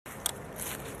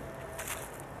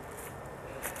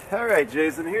Alright,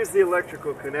 Jason, here's the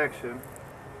electrical connection.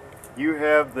 You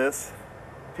have this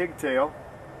pigtail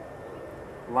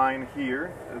line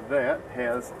here that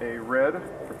has a red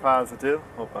for positive,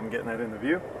 hope I'm getting that into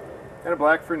view, and a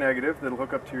black for negative that'll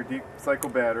hook up to your deep cycle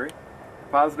battery.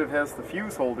 Positive has the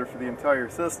fuse holder for the entire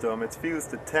system. It's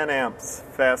fused at 10 amps,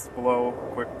 fast blow,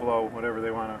 quick blow, whatever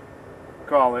they want to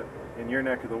call it in your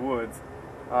neck of the woods.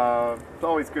 It's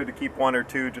always good to keep one or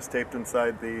two just taped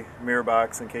inside the mirror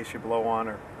box in case you blow one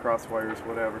or cross wires,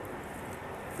 whatever.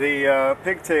 The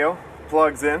pigtail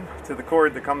plugs in to the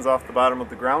cord that comes off the bottom of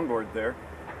the ground board there.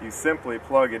 You simply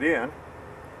plug it in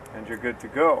and you're good to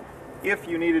go. If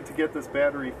you needed to get this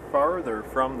battery farther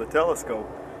from the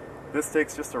telescope, this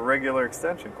takes just a regular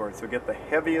extension cord. So get the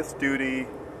heaviest duty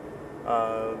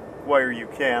wire you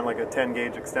can, like a 10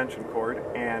 gauge extension cord,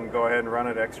 and go ahead and run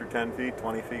it extra 10 feet,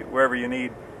 20 feet, wherever you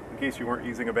need, in case you weren't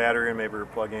using a battery and maybe you're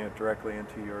plugging it directly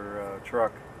into your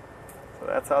truck. So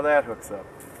that's how that hooks up.